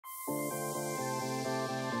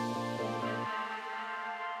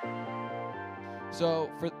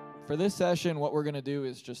So for this session, what we're going to do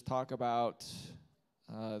is just talk about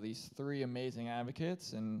these three amazing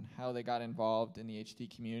advocates and how they got involved in the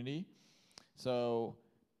HD community. So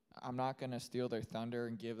I'm not going to steal their thunder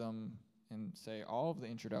and give them and say all of the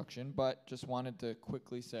introduction, but just wanted to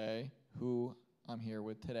quickly say who I'm here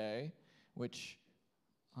with today, which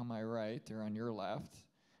on my right or on your left,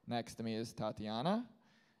 next to me is Tatiana,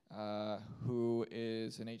 who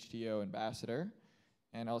is an HDYO ambassador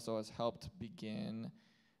and also has helped begin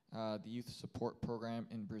the youth support program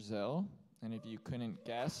in Brazil. And if you couldn't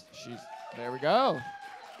guess, there we go.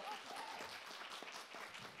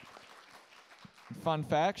 Fun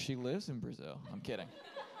fact, she lives in Brazil. I'm kidding.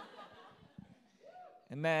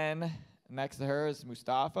 And then next to her is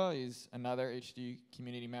Mustafa. He's another HD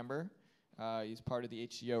community member. He's part of the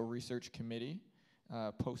HDYO research committee,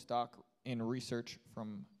 postdoc in research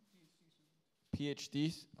from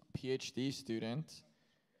PhD student.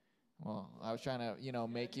 Well, I was trying to,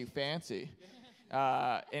 make you fancy.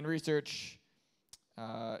 In research,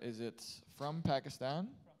 is it from Pakistan?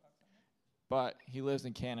 But he lives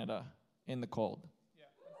in Canada in the cold. Yeah.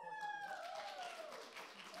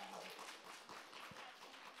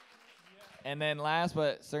 And then last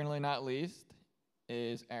but certainly not least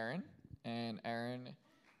is Erin. And Erin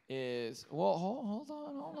is, well, hold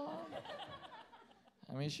on.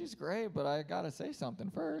 I mean, she's great, but I got to say something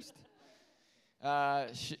first.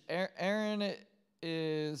 Erin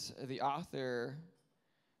is the author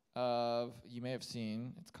of, you may have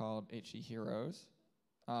seen, it's called HD Heroes.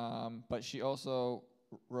 But she also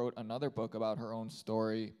wrote another book about her own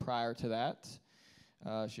story prior to that.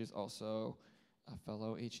 She's also a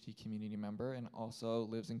fellow HD community member and also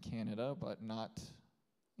lives in Canada, but not,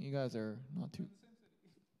 you guys are not too,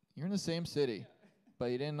 you're in the same city, but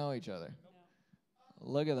you didn't know each other.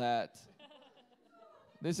 No. Look at that.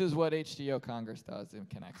 This is what HDYO Congress does, it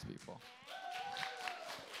connects people.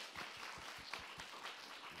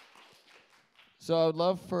 So I would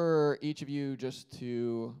love for each of you just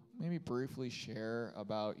to maybe briefly share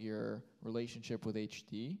about your relationship with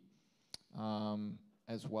HD,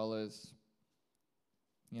 as well as,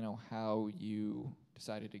 how you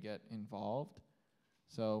decided to get involved.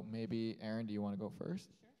 So maybe, Erin, do you want to go first?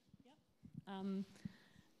 Sure, yeah.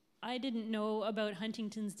 I didn't know about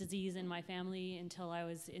Huntington's disease in my family until I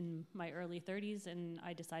was in my early 30s, and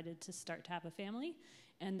I decided to start to have a family.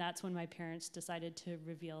 And that's when my parents decided to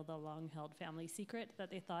reveal the long-held family secret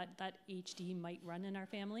that they thought that HD might run in our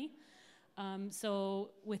family.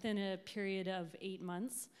 So within a period of 8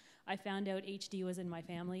 months, I found out HD was in my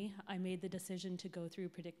family. I made the decision to go through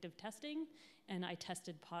predictive testing, and I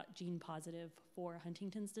tested gene positive for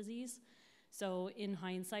Huntington's disease. So in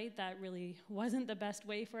hindsight, that really wasn't the best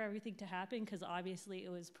way for everything to happen, because obviously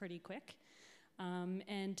it was pretty quick.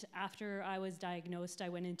 And after I was diagnosed, I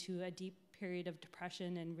went into a deep period of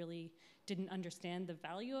depression and really didn't understand the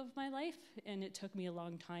value of my life. And it took me a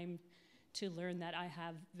long time to learn that I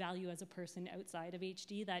have value as a person outside of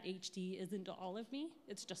HD, that HD isn't all of me,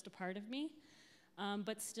 it's just a part of me.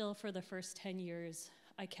 But still, for the first 10 years,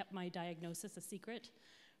 I kept my diagnosis a secret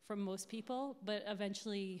from most people, but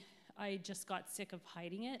eventually I just got sick of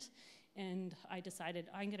hiding it, and I decided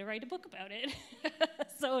I'm going to write a book about it.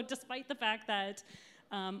 So despite the fact that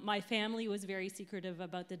my family was very secretive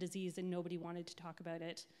about the disease and nobody wanted to talk about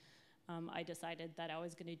it, I decided that I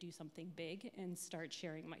was going to do something big and start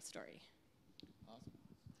sharing my story.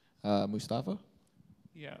 Awesome. Mustafa?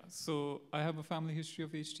 Yeah, so I have a family history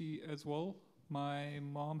of HD as well. My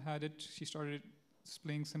mom had it. She started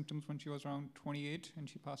displaying symptoms when she was around 28, and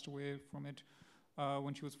she passed away from it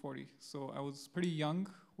when she was 40. So I was pretty young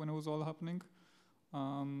when it was all happening.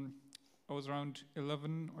 I was around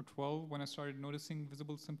 11 or 12 when I started noticing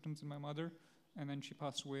visible symptoms in my mother, and then she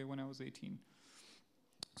passed away when I was 18.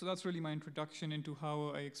 So that's really my introduction into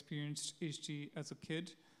how I experienced HD as a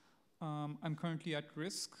kid. I'm currently at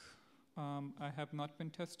risk. I have not been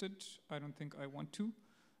tested. I don't think I want to.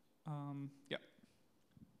 Yeah.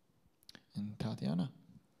 And Tatiana?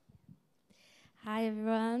 Hi,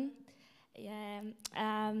 everyone. Yeah,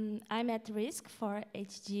 I'm at risk for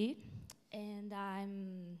HD, and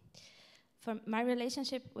for my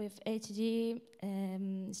relationship with HD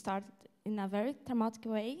started in a very traumatic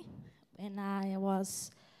way. When I was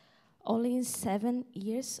only 7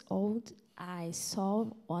 years old, I saw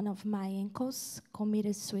one of my uncles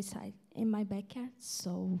committed suicide in my backyard.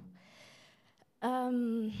 So,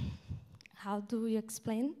 how do you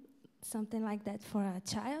explain something like that for a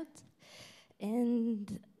child?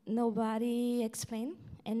 And nobody explained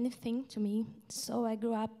anything to me. So I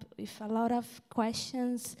grew up with a lot of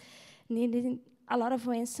questions, needing a lot of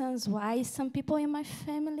reasons why some people in my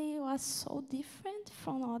family were so different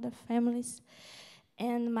from other families.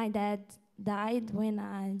 And my dad died when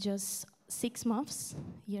I just 6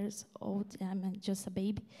 years old. I'm just a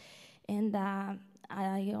baby. And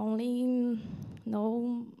I only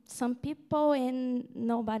know some people, and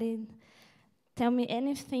nobody tell me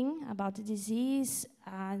anything about the disease.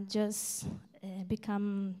 I just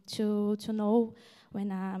become to know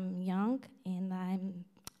when I'm young, and I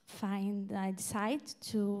decide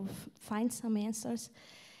to find some answers,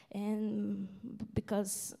 and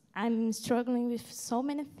because I'm struggling with so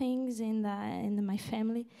many things in my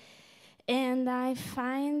family, and I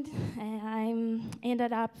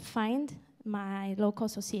ended up find my local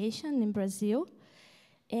association in Brazil,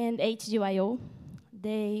 and HDYO.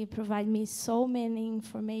 They provide me so many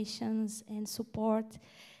informations and support,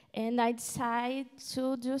 and I decided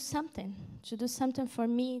to do something for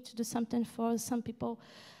me, to do something for some people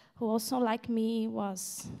who also, like me,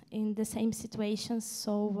 was in the same situation.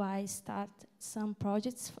 So I started some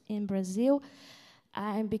projects in Brazil.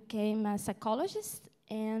 I became a psychologist,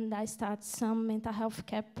 and I started some mental health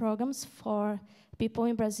care programs for people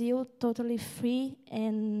in Brazil, totally free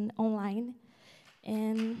and online.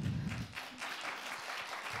 And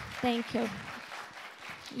thank you.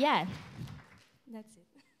 Yeah, that's it.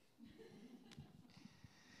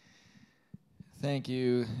 Thank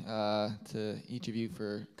you to each of you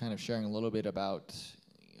for kind of sharing a little bit about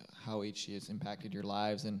how HD has impacted your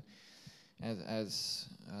lives. And as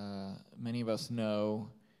many of us know,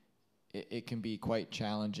 it can be quite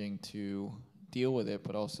challenging to deal with it,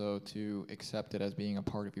 but also to accept it as being a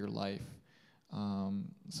part of your life.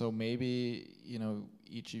 So maybe,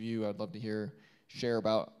 each of you, I'd love to share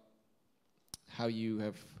about how you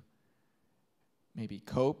have maybe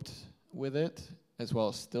coped with it, as well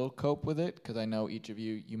as still cope with it, because I know each of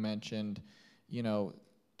you mentioned,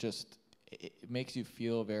 just it makes you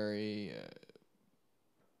feel very,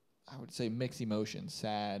 I would say, mixed emotions,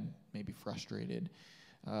 sad, maybe frustrated,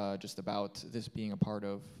 just about this being a part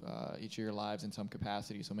of each of your lives in some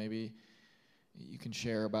capacity. So maybe you can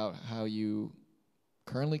share about how you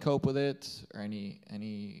currently cope with it, or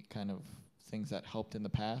any kind of things that helped in the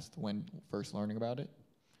past when first learning about it.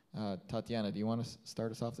 Tatiana, do you want to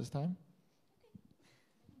start us off this time?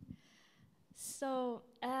 So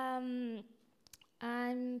I'm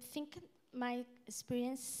thinking my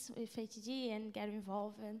experience with HD and get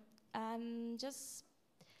involved, and just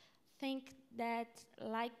think that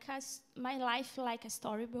my life like a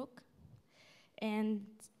storybook, and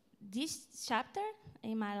this chapter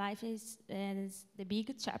in my life is the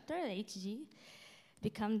big chapter. HD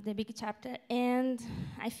become the big chapter, and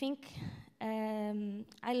I think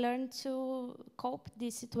I learned to cope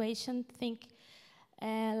this situation. Think.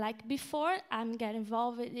 Like before I get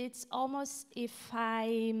involved, it's almost if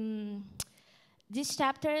this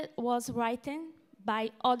chapter was written by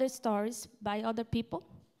other stories, by other people,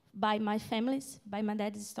 by my families, by my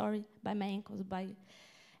dad's story, by my uncles,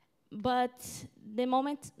 but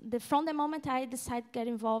from the moment I decided to get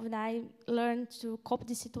involved, I learned to cope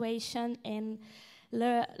the situation, and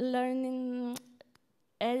learning.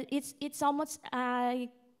 It's almost I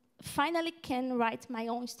finally can write my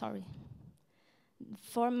own story.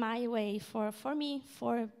 For my way, for me,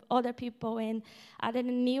 for other people, and other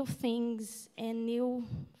new things and new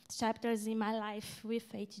chapters in my life with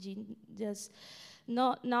HD. Just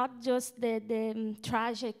not just the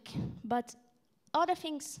tragic, but other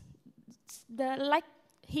things. Like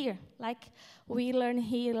here, like we learn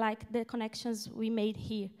here, like the connections we made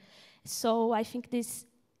here. So I think it's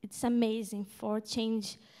amazing for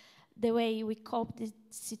change the way we cope with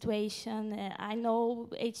the situation. I know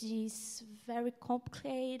HD is very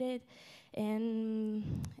complicated,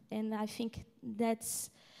 and I think that's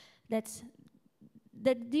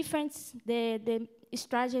the difference. The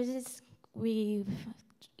strategies we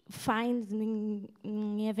find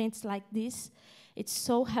in events like this, it's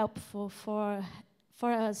so helpful for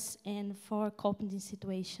us and for coping the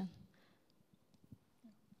situation.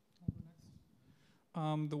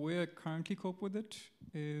 The way I currently cope with it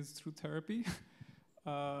is through therapy.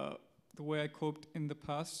 The way I coped in the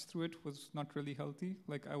past through it was not really healthy.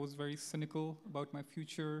 Like, I was very cynical about my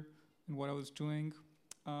future and what I was doing.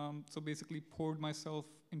 So basically poured myself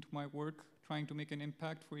into my work, trying to make an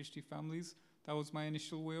impact for HD families. That was my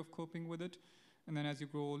initial way of coping with it. And then as you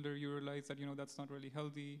grow older, you realize that, that's not really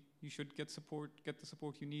healthy. You should get the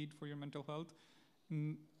support you need for your mental health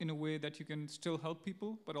in a way that you can still help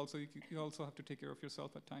people, but also you also have to take care of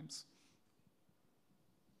yourself at times.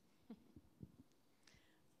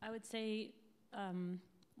 I would say,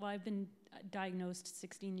 I've been diagnosed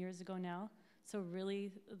 16 years ago now, So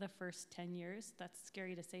really the first 10 years, that's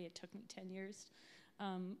scary to say, it took me 10 years,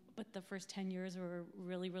 but the first 10 years were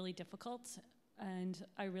really, really difficult, and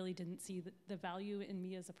I really didn't see the value in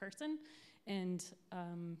me as a person, and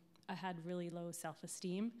I had really low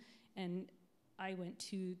self-esteem, and I went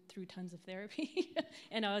through tons of therapy,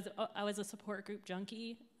 and I was a support group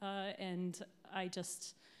junkie, and I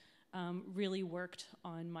just really worked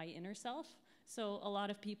on my inner self. So a lot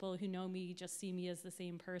of people who know me just see me as the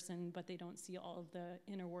same person, but they don't see all of the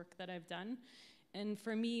inner work that I've done. And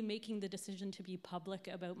for me, making the decision to be public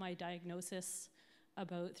about my diagnosis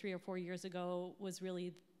about 3 or 4 years ago was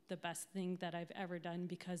really the best thing that I've ever done,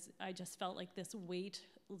 because I just felt like this weight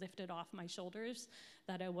lifted off my shoulders,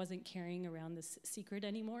 that I wasn't carrying around this secret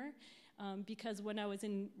anymore. Because when I was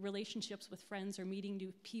in relationships with friends or meeting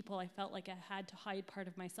new people, I felt like I had to hide part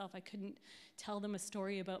of myself. I couldn't tell them a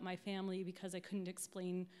story about my family because I couldn't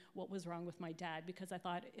explain what was wrong with my dad, because I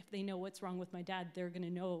thought if they know what's wrong with my dad, they're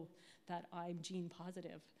gonna know that I'm gene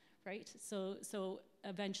positive, right? So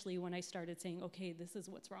eventually when I started saying, okay, this is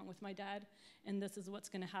what's wrong with my dad, and this is what's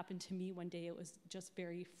gonna happen to me one day, it was just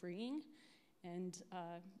very freeing, and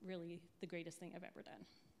really the greatest thing I've ever done.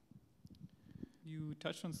 You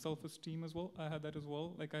touched on self-esteem as well. I had that as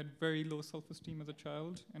well. Like, I had very low self-esteem as a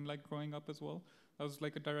child, and like growing up as well. That was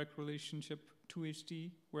like a direct relationship to HD,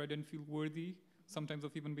 where I didn't feel worthy sometimes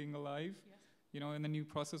of even being alive. Yes. You know, and then you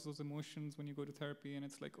process those emotions when you go to therapy, and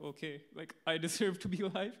it's like, okay, like I deserve to be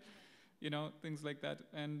alive. You know, things like that.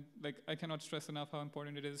 And like, I cannot stress enough how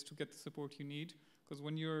important it is to get the support you need, because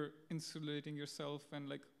when you're insulating yourself and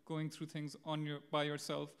like going through things by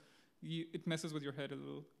yourself, it messes with your head a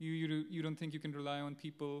little. You don't think you can rely on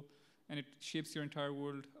people, and it shapes your entire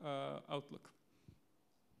world outlook.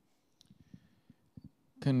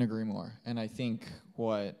 Couldn't agree more. And I think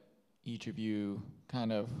what each of you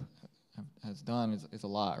kind of has done is a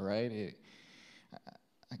lot, right?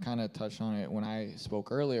 I kind of touched on it when I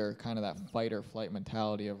spoke earlier, kind of that fight or flight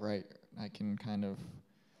mentality of, right, I can kind of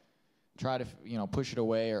try to, push it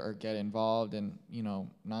away or get involved, and,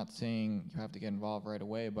 not saying you have to get involved right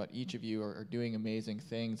away, but each of you are doing amazing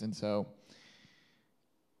things. And so,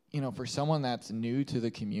 for someone that's new to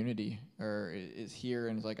the community or is here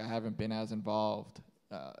and is like, I haven't been as involved,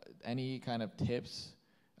 any kind of tips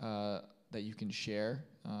that you can share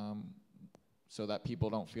so that people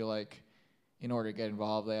don't feel like in order to get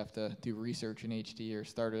involved, they have to do research in HD or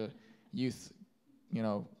start a youth,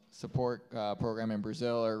 support program in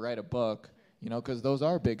Brazil or write a book, because those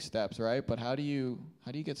are big steps, right? But how do you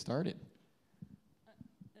get started?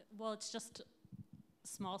 Well, it's just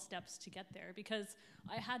small steps to get there, because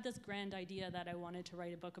I had this grand idea that I wanted to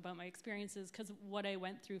write a book about my experiences, because what I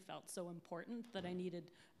went through felt so important that I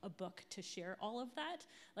needed a book to share all of that.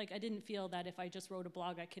 Like, I didn't feel that if I just wrote a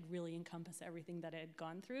blog, I could really encompass everything that I had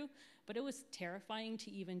gone through. But it was terrifying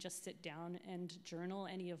to even just sit down and journal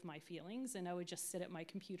any of my feelings. And I would just sit at my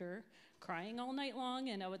computer crying all night long,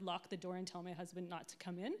 and I would lock the door and tell my husband not to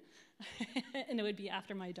come in. And it would be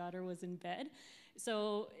after my daughter was in bed.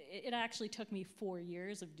 So it actually took me 4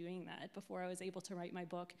 years of doing that before I was able to write my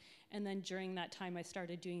book. And then during that time, I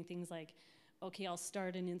started doing things like, okay, I'll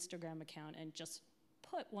start an Instagram account and just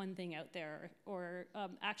put one thing out there. Or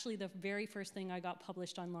actually, the very first thing I got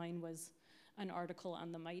published online was an article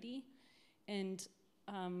on the Mighty. And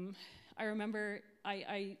I remember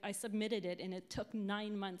I submitted it, and it took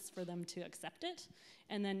 9 months for them to accept it.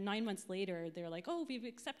 And then 9 months later, they're like, oh, we've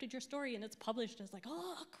accepted your story, and it's published. I was like,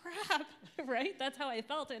 oh, crap, right? That's how I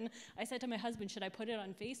felt. And I said to my husband, should I put it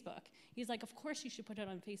on Facebook? He's like, of course you should put it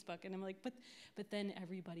on Facebook. And I'm like, but then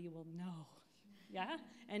everybody will know. Yeah?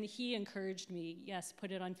 And he encouraged me, yes,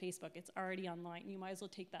 put it on Facebook. It's already online. You might as well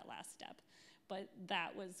take that last step. But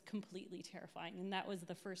that was completely terrifying. And that was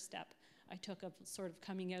the first step I took of sort of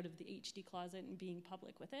coming out of the HD closet and being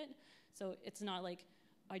public with it. So it's not like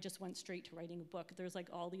I just went straight to writing a book. There's like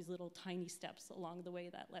all these little tiny steps along the way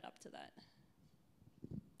that led up to that.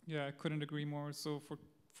 Yeah, I couldn't agree more. So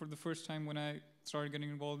for the first time when I started getting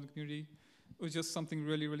involved in the community, it was just something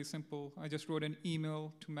really, really simple. I just wrote an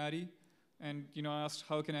email to Maddie, and I asked,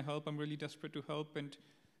 how can I help? I'm really desperate to help, and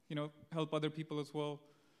help other people as well.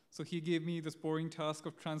 So he gave me this boring task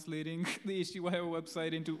of translating the HDYO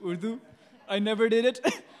website into Urdu. I never did it. Oh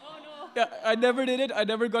no. Yeah, I never did it. I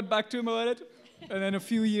never got back to him about it. And then a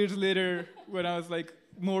few years later, when I was like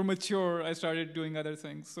more mature, I started doing other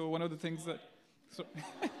things. So one of the things that,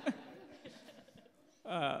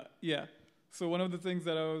 So one of the things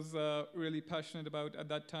that I was really passionate about at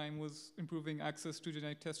that time was improving access to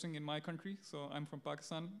genetic testing in my country. So I'm from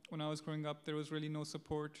Pakistan. When I was growing up, there was really no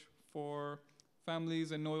support for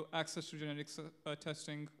families and no access to genetics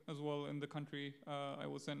testing as well in the country I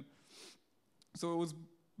was in. So it was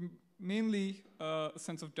mainly a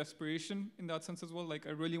sense of desperation in that sense as well. Like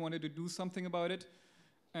I really wanted to do something about it.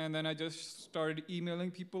 And then I just started emailing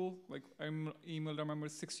people. Like I emailed, I remember,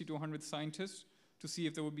 60 to 100 scientists to see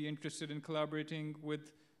if they would be interested in collaborating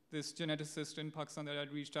with this geneticist in Pakistan that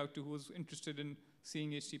I'd reached out to, who was interested in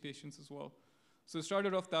seeing HD patients as well. So it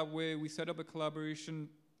started off that way. We set up a collaboration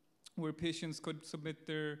where patients could submit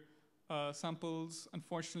their samples.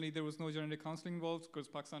 Unfortunately, there was no genetic counseling involved because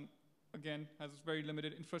Pakistan, again, has very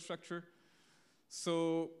limited infrastructure.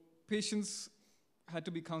 So patients had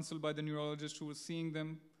to be counseled by the neurologist who was seeing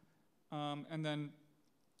them. And then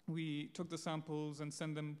we took the samples and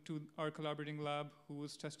sent them to our collaborating lab who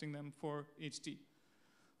was testing them for HD.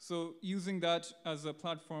 So using that as a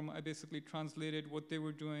platform, I basically translated what they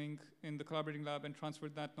were doing in the collaborating lab and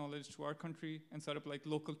transferred that knowledge to our country and set up like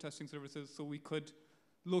local testing services so we could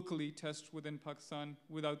locally test within Pakistan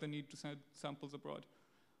without the need to send samples abroad.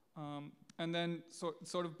 And then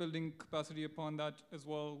sort of building capacity upon that as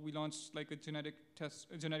well, we launched like a genetic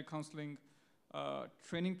counseling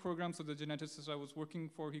training program. So the geneticist I was working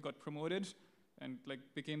for, he got promoted and like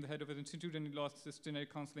became the head of his institute, and he launched this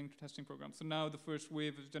genetic counseling testing program. So now the first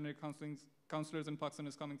wave of genetic counselors in Pakistan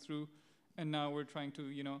is coming through, and now we're trying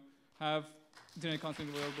to, have genetic counseling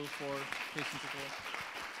available for patients as well.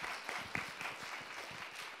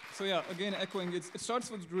 So yeah, again, echoing, it starts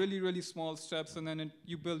with really, really small steps, and then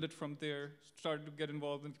you build it from there. Start to get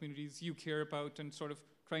involved in communities you care about, and sort of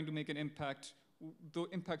trying to make an impact, the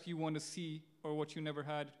impact you want to see or what you never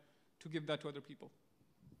had, to give that to other people.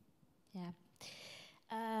 Yeah.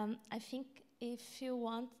 I think if you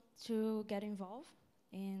want to get involved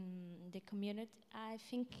in the community, I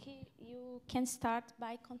think you can start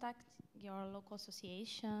by contact your local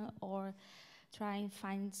association or try and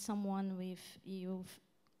find someone with you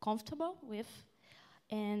comfortable with.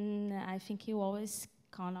 And I think you always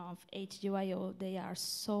count on HDYO. They are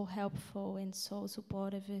so helpful and so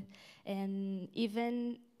supportive. And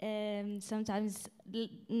even sometimes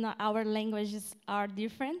our languages are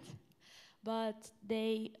different, but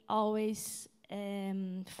they always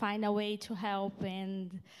find a way to help,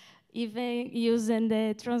 and even using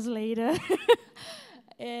the translator.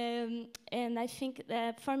 And I think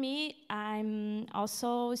that for me, I'm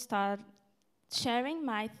also start sharing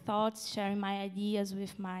my thoughts, sharing my ideas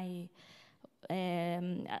with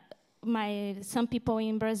some people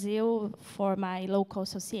in Brazil for my local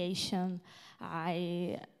association.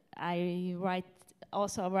 I write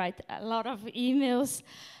a lot of emails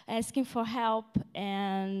asking for help,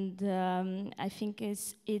 and I think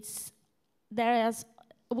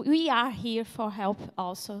we are here for help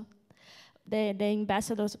also. The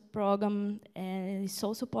ambassadors program is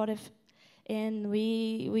so supportive, and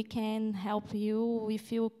we can help you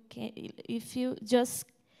if you just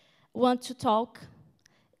want to talk.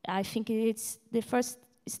 I think it's the first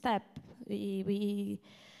step.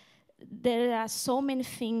 There are so many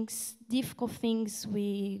things, difficult things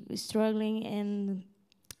we struggling, and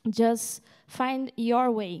just find your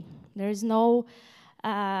way. There is no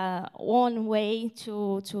one way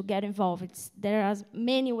to get involved. There are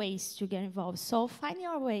many ways to get involved. So find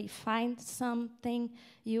your way. Find something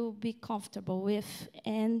you'll be comfortable with,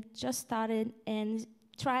 and just start it and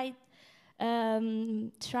try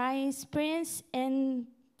experience, and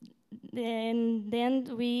then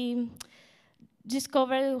we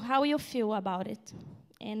discover how you feel about it,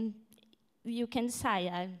 and you can decide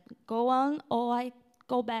I go on or I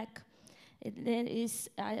go back.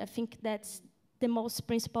 I think that's the most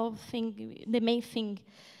principal thing, the main thing.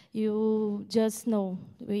 You just know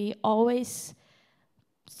we always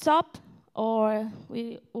stop or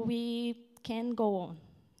we can go on.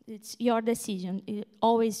 It's your decision.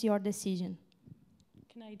 Always your decision.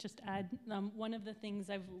 Can I just add, one of the things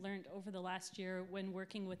I've learned over the last year when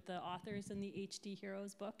working with the authors in the HD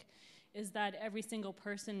Heroes book is that every single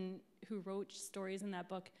person who wrote stories in that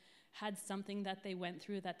book had something that they went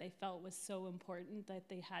through that they felt was so important that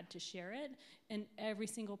they had to share it. And every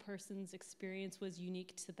single person's experience was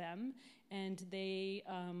unique to them. And they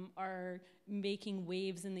are making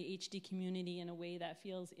waves in the HD community in a way that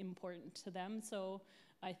feels important to them. So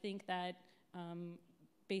I think that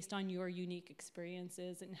based on your unique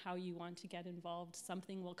experiences and how you want to get involved,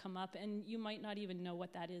 something will come up, and you might not even know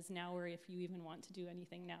what that is now, or if you even want to do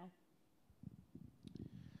anything now.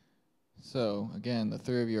 So again, the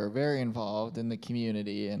three of you are very involved in the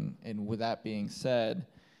community, and with that being said,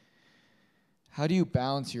 how do you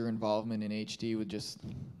balance your involvement in HD with just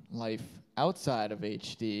life outside of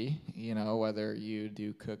HD, whether you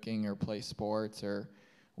do cooking or play sports or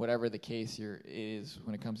whatever the case is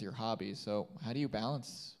when it comes to your hobbies? So how do you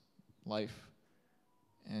balance life?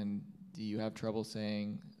 And do you have trouble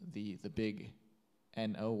saying the big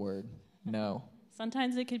N-O word. No.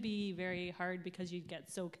 Sometimes it could be very hard because you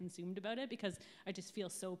get so consumed about it, because I just feel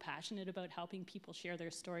so passionate about helping people share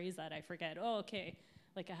their stories that I forget, oh, okay,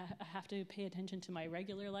 like I have to pay attention to my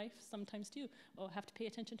regular life sometimes too. Oh, I have to pay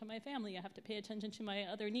attention to my family. I have to pay attention to my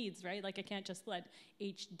other needs, right? Like I can't just let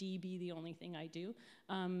HD be the only thing I do.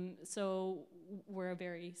 So we're a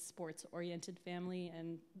very sports-oriented family,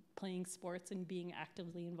 and playing sports and being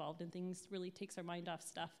actively involved in things really takes our mind off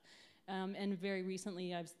stuff. And very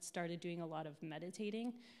recently, I've started doing a lot of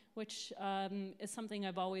meditating, which is something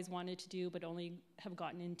I've always wanted to do, but only have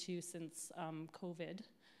gotten into since COVID,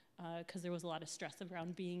 because there was a lot of stress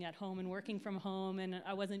around being at home and working from home, and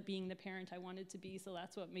I wasn't being the parent I wanted to be, so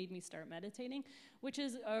that's what made me start meditating, which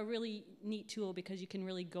is a really neat tool because you can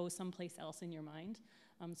really go someplace else in your mind.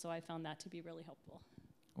 So I found that to be really helpful.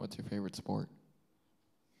 What's your favorite sport?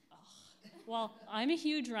 Well, I'm a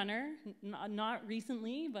huge runner, not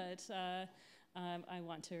recently, but I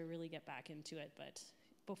want to really get back into it. But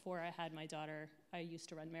before I had my daughter, I used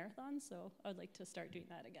to run marathons, so I'd like to start doing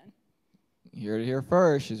that again. You heard it here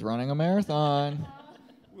first. She's running a marathon.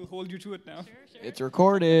 We'll hold you to it now. Sure. It's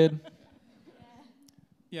recorded.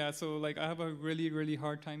 Yeah, so like I have a really, really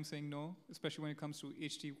hard time saying no, especially when it comes to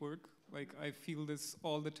HD work. Like I feel this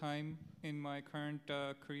all the time in my current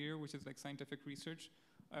career, which is like scientific research.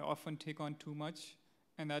 I often take on too much,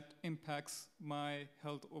 and that impacts my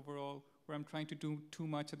health overall, where I'm trying to do too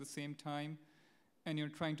much at the same time, and you're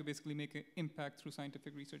trying to basically make an impact through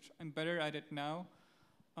scientific research. I'm better at it now.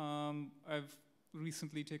 I've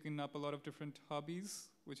recently taken up a lot of different hobbies,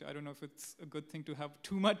 which I don't know if it's a good thing to have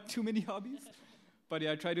too many hobbies, but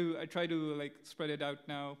yeah, I try to like spread it out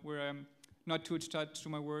now, where I'm not too attached to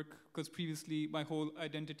my work, because previously my whole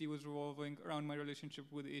identity was revolving around my relationship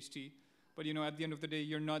with HD. But you know, at the end of the day,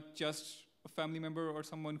 you're not just a family member or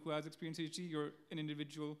someone who has experienced HD. You're an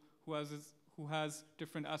individual who has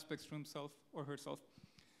different aspects to himself or herself.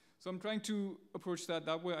 So I'm trying to approach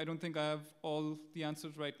that way. I don't think I have all the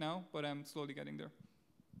answers right now, but I'm slowly getting there.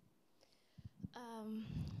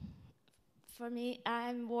 For me,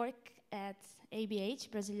 I work at ABH,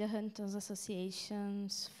 Brazilian Huntingtons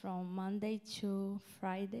Associations, from Monday to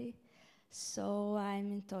Friday. So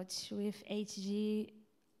I'm in touch with HG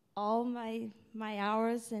all my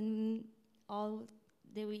hours and all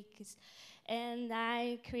the weeks. And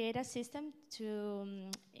I create a system to,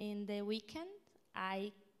 in the weekend,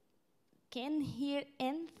 I can't hear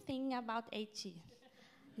anything about HG,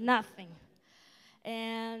 nothing.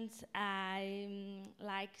 And I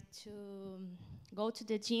like to go to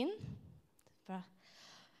the gym.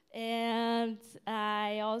 And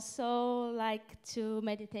I also like to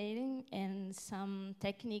meditating and some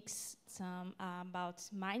techniques about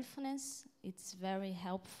mindfulness. It's very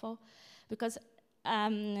helpful because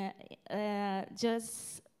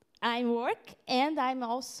just I work and I'm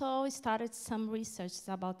also started some research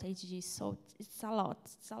about HG. So it's a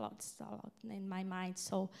lot in my mind.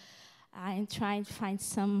 So I'm trying to find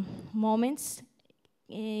some moments.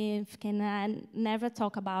 If can I never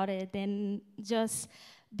talk about it, then just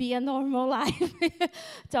be a normal life,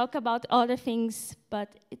 talk about other things,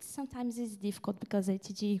 but sometimes it's difficult because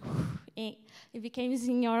HG, it becomes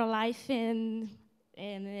in your life and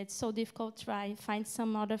it's so difficult to try find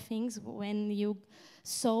some other things when you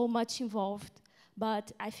so much involved.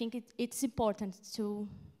 But I think it's important to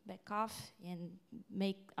back off and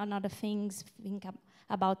make another things, think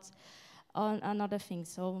about another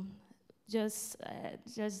things. So just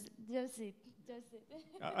it.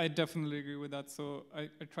 I definitely agree with that. So I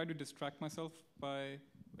try to distract myself by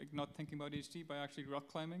like not thinking about HD by actually rock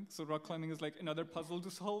climbing. So rock climbing is like another puzzle to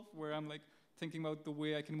solve, where I'm like thinking about the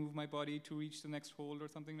way I can move my body to reach the next hold or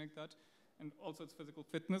something like that. And also it's physical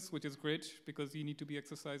fitness, which is great because you need to be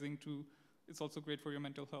exercising to, it's also great for your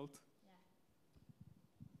mental health. Yeah.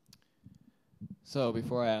 So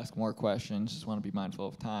before I ask more questions, just want to be mindful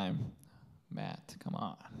of time. Matt, come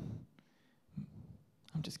on.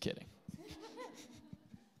 I'm just kidding.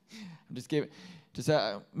 I'm just kidding.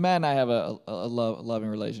 Matt and I have a loving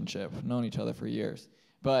relationship. We've known each other for years.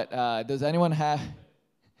 But does anyone have...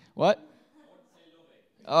 What?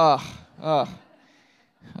 Oh,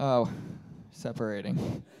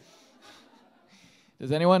 separating.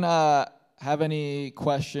 Does anyone have any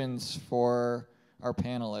questions for our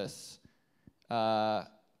panelists?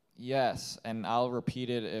 Yes, and I'll repeat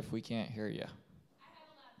it if we can't hear you.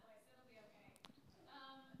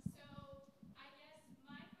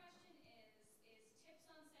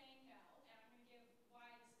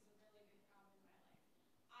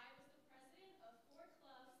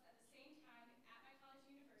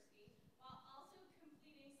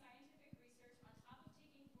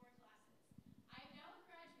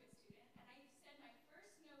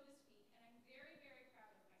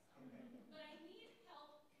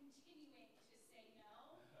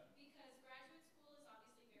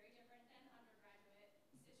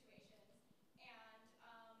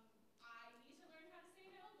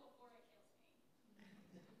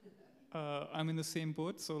 I'm in the same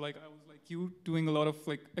boat. So like I was like you, doing a lot of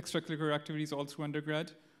like extracurricular activities all through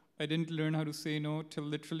undergrad. I didn't learn how to say no till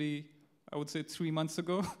literally, I would say 3 months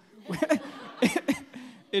ago.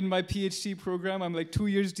 In my PhD program, I'm like 2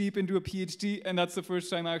 years deep into a PhD, and that's the first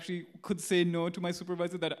time I actually could say no to my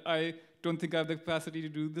supervisor, that I don't think I have the capacity to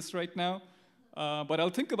do this right now, but I'll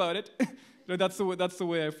think about it. That's the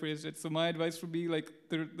way I phrased it. So my advice would be like,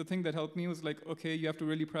 the thing that helped me was like, okay, you have to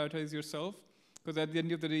really prioritize yourself, because at the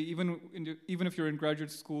end of the day, even if you're in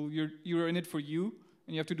graduate school, you're in it for you,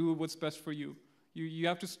 and you have to do what's best for you. You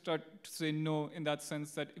have to start to say no in that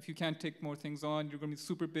sense, that if you can't take more things on, you're going to be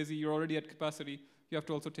super busy, you're already at capacity, you have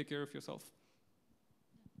to also take care of yourself.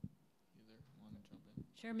 Either want to jump in?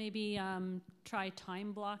 Sure, maybe try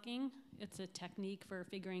time blocking. It's a technique for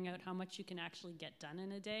figuring out how much you can actually get done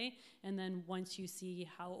in a day. And then once you see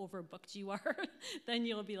how overbooked you are, then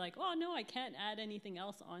you'll be like, oh no, I can't add anything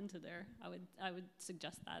else onto there. I would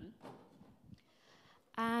suggest that.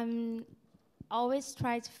 Always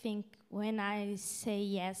try to think when I say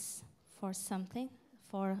yes for something,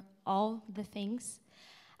 for all the things,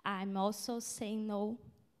 I'm also saying no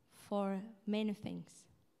for many things.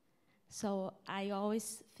 So I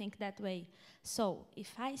always think that way. So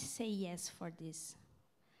if I say yes for this,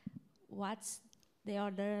 what's the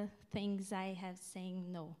other things I have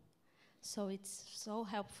saying no? So it's so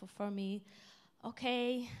helpful for me.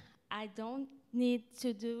 Okay, I don't need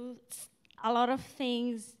to do a lot of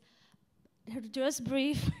things. Just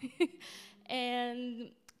breathe and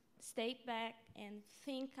stay back and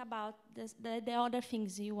think about the other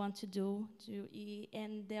things you want to do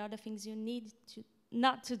and the other things you need to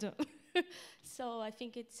not to do. So I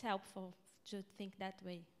think it's helpful to think that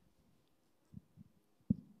way.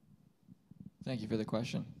 Thank you for the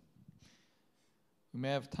question. We may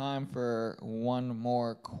have time for one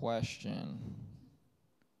more question.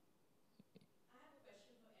 I have a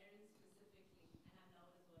question for Erin specifically, and I'm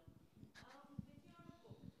Laura as well. With your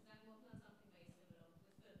book, because I'm working on something very similar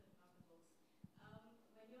with Phil, not with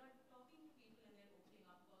books, when you're talking to people and they're opening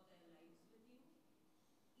up about their lives with you,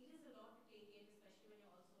 it is a lot to take in, especially when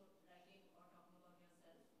you're also writing or talking about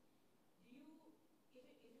yourself. Do you, if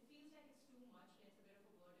it feels like it's too much and it's a bit of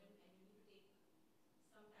a burden and you need to take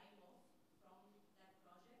some time off from that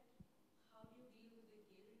project, how do you deal with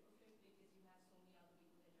the guilt of it because you have so many other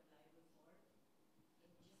people that you're liable for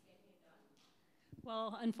in just getting it done?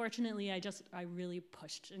 Well, unfortunately, I really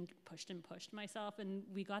pushed myself, and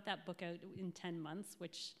we got that book out in 10 months,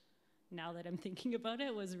 which now that I'm thinking about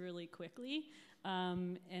it was really quickly.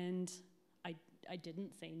 And I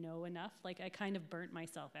didn't say no enough. Like I kind of burnt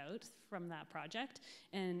myself out from that project.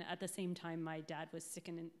 And at the same time, my dad was sick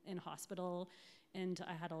in hospital, and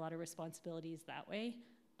I had a lot of responsibilities that way.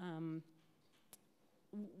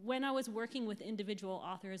 When I was working with individual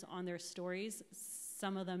authors on their stories,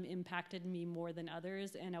 some of them impacted me more than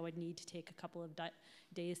others, and I would need to take a couple of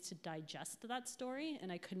days to digest that story,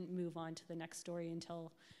 and I couldn't move on to the next story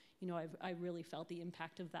until, I really felt the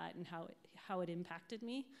impact of that and how it impacted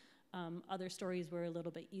me. Other stories were a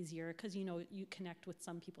little bit easier because, you connect with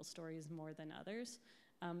some people's stories more than others.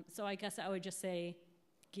 So I guess I would just say,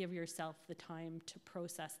 give yourself the time to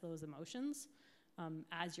process those emotions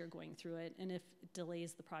as you're going through it. And if it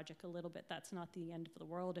delays the project a little bit, that's not the end of the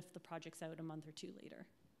world if the project's out a month or two later.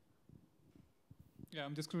 Yeah,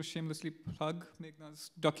 I'm just going to shamelessly plug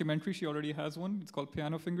Meghna's documentary. She already has one. It's called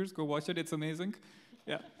Piano Fingers. Go watch it. It's amazing.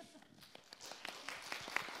 Yeah.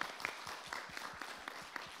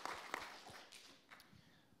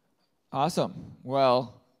 Awesome.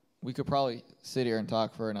 Well, we could probably sit here and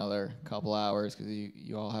talk for another couple hours because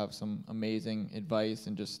you all have some amazing advice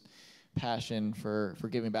and just passion for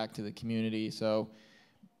giving back to the community. So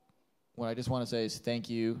what I just want to say is thank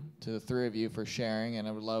you to the three of you for sharing, and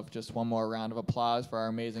I would love just one more round of applause for our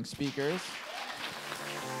amazing speakers.